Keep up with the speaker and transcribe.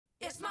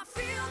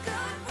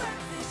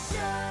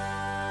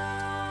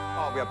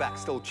We are back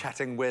still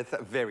chatting with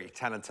very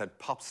talented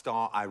pop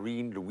star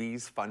Irene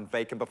Louise van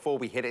Wyk. And before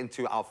we head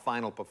into our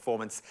final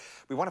performance,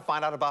 we want to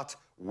find out about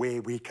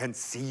where we can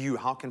see you.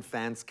 How can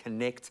fans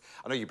connect?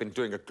 I know you've been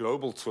doing a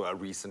global tour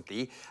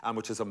recently,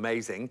 which is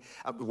amazing.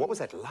 What was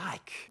that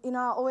like? You know,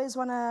 I always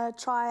want to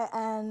try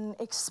and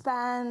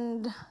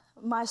expand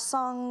my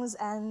songs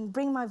and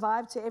bring my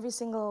vibe to every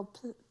single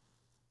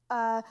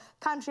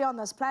country on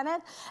this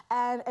planet,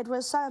 and it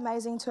was so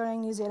amazing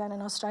touring New Zealand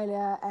and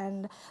Australia,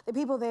 and the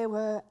people there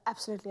were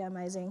absolutely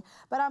amazing.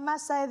 But I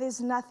must say,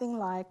 there's nothing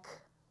like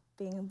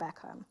being back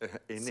home.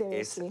 In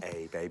Seriously.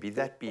 SA, baby.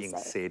 That being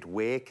said,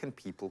 where can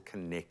people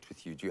connect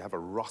with you? Do you have a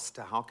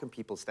roster? How can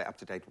people stay up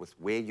to date with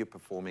where you're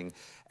performing?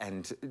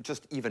 And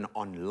just even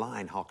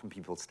online, how can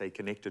people stay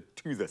connected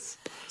to this?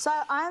 So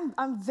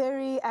I'm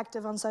very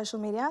active on social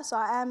media. So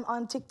I am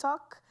on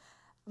TikTok.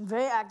 I'm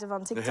very active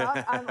on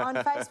TikTok. I'm on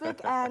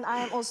Facebook, and I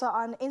am also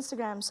on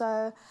Instagram.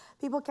 So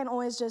people can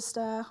always just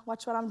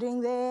watch what I'm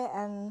doing there,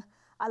 and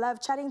I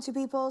love chatting to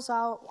people.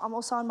 So I'm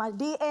also on my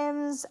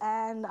DMs,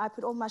 and I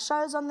put all my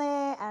shows on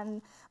there.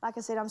 And like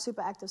I said, I'm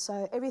super active.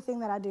 So everything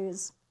that I do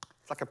is...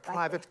 It's like a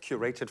private,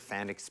 curated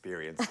fan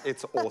experience.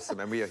 It's awesome,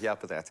 and we are here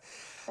for that.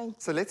 Thank you.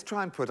 So let's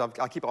try and put...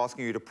 I keep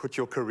asking you to put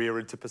your career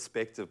into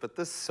perspective, but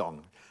this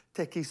song,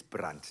 Tekkies,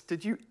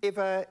 did you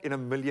ever in a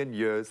million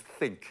years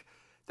think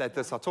that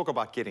this, I'll talk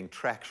about getting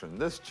traction,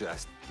 this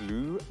just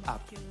blew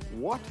up?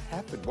 What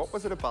happened? What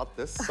was it about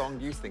this song,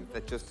 do you think,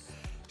 that just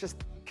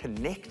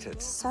connected?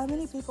 So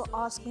many people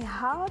ask me,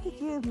 how did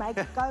you make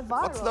it go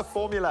viral? What's the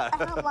formula?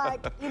 And I'm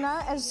like, you know,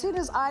 as soon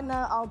as I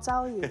know, I'll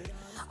tell you.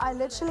 I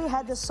literally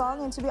had this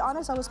song, and to be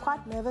honest, I was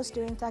quite nervous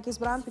doing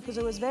Tekkies because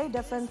it was very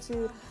different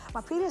to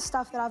my previous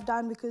stuff that I've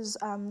done, because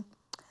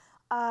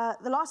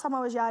the last time I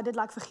was here, I did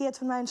like Vergeet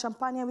van my and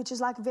Champagne, which is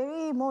like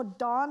very more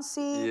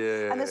dancey.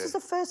 Yeah. And this was the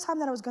first time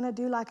that I was going to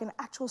do like an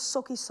actual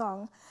socky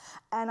song.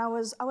 And I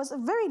was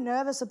very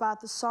nervous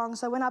about the song.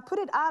 So when I put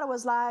it out, I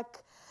was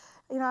like,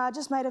 you know, I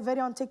just made a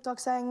video on TikTok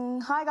saying,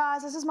 hi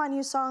guys, this is my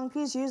new song,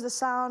 please use the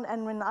sound.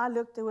 And when I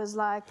looked, it was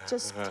like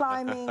just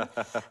climbing.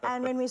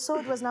 And when we saw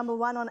it was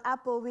 #1 on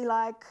Apple, we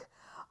like,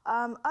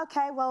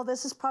 okay, well,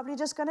 this is probably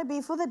just going to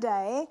be for the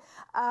day.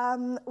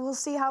 We'll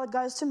see how it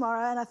goes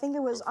tomorrow. And I think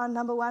it was on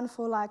 #1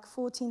 for like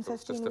 14,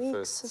 15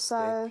 weeks.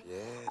 So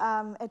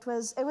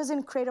it was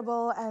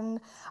incredible. And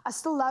I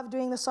still love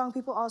doing the song.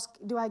 People ask,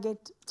 do I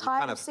get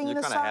tired of singing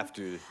the song? You kind of have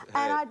to.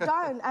 And I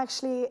don't,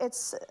 actually.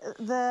 It's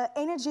the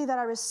energy that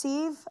I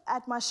receive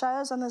at my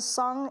shows on this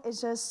song is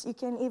just, you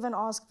can even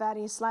ask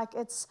Varis. Like,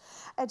 it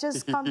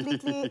just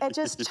completely, it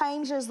just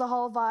changes the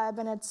whole vibe.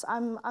 And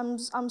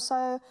I'm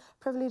so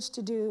privileged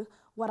to do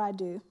what I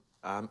do.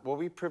 Well,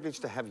 we're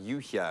privileged to have you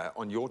here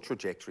on your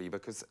trajectory,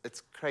 because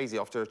it's crazy.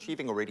 After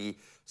achieving already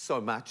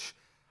so much,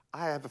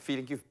 I have a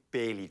feeling you've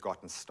barely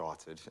gotten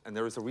started. And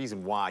there is a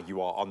reason why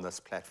you are on this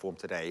platform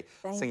today,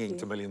 singing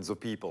to millions of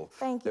people.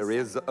 Thank you. There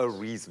is a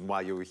reason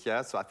why you're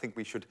here, so I think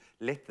we should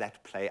let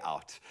that play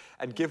out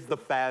and give the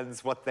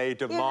fans what they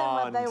demand. Give them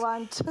what they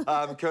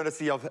want.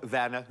 Courtesy of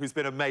Vanna, who's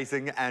been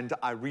amazing, and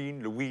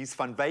Irene Louise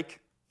van Wyk.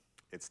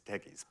 It's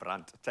Tekkies.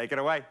 Take it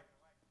away.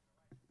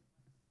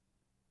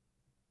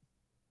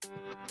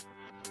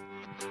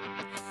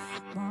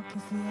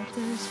 Walking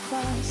theaters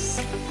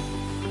fast,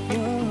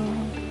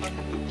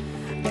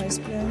 wij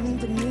springen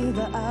de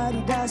nieuwe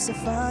Adidas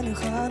van nu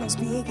gaan ons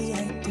biggie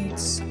uit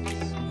toets.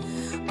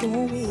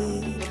 Kom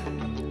hier,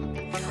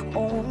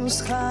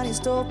 ons gaan is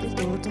top, niet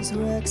tot ons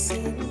ruks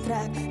in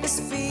trek. Is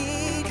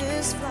vier,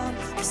 is vlam,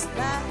 is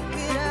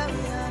lekker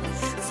aan.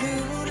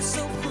 Vuur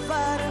is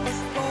opgewarmd,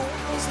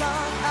 kom ons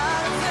lang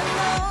uit en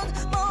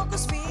lang. Maak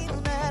ons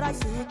veel naar hij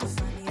voeten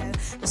van jou.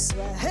 Dus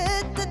we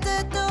hitten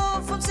dit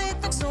op, ons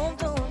zit niks om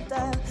te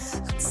ontdekken.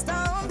 Gaat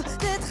staan,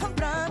 dit gaan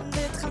branden,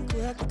 dit gaan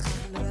koken, dit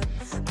gaan lopen.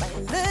 Mijn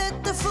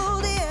litte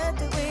voel die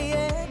eten, we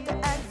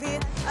eten en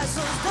weer. Als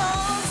ons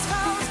dans,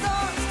 gaan we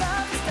dans,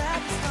 staat de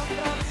sterkers gaan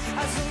branden.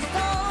 Als ons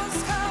dans,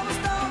 gaan we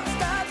dans,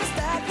 staat de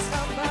sterkers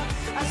gaan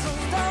branden. Als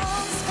ons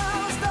dans,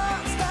 gaan we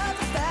dans, staat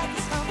de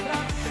sterkers gaan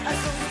branden.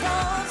 Als ons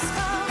dans,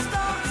 gaan we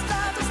dans,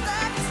 staat de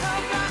sterkers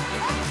gaan branden.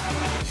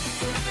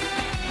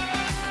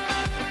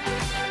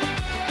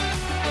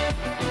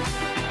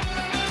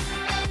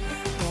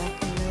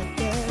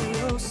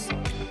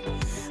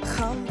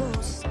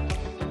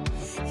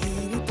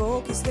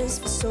 Is this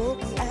for so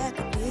I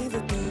could leave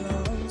it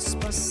belongs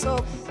maar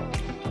zo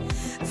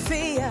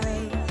via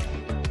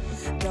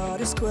daar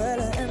is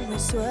kwellen en we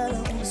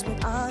zwellen ons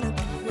met aan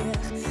het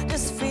weg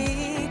dus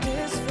vier,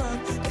 dus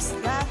vlam, dus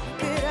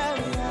lekker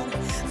aan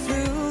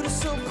vuur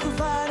is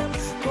opgewarmd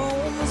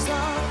kom ons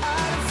lang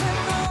uit en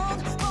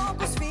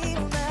maak ons vier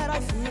naar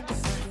hij voeten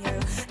van jou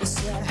dus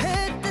we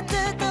hitten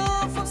dit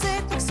op ons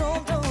zit niks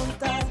om te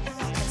ontdekken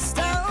gaan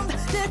staan,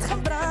 dit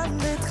gaan branden,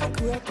 dit gaan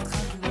koken, dit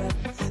gaan lopen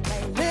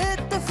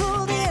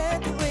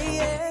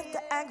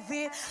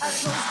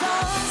als ons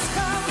dans,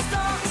 gaan we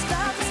dans,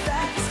 staat de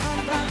sterkers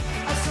gaan branden.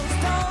 Als ons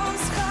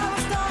dans, gaan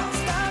we dans,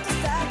 staat de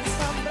sterkers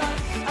gaan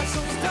branden. Als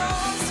ons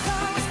dans,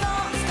 gaan we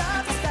dans,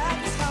 staat de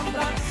sterkers gaan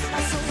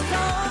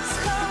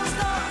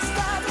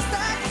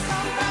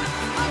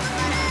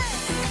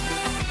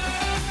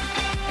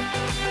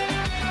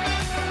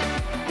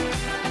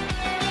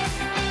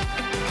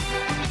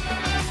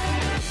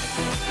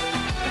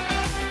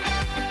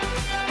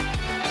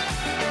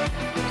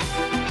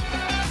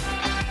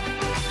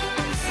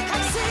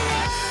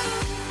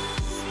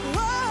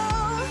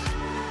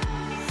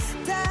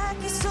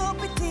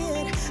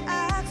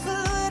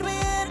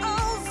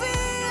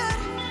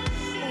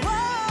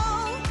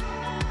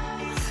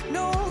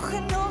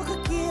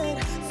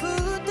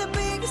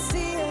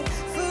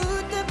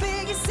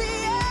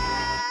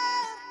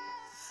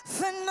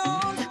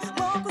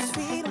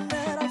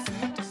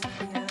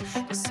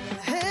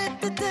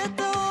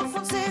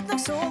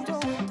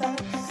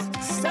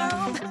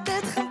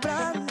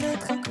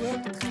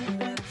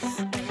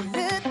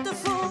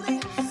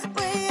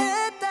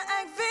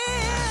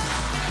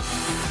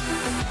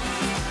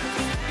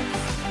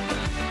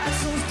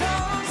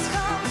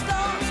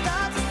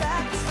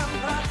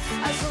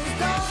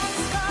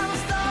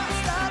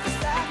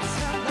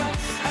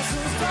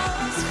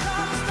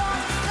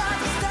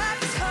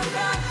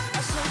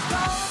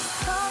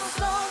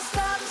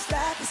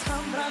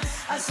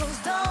soms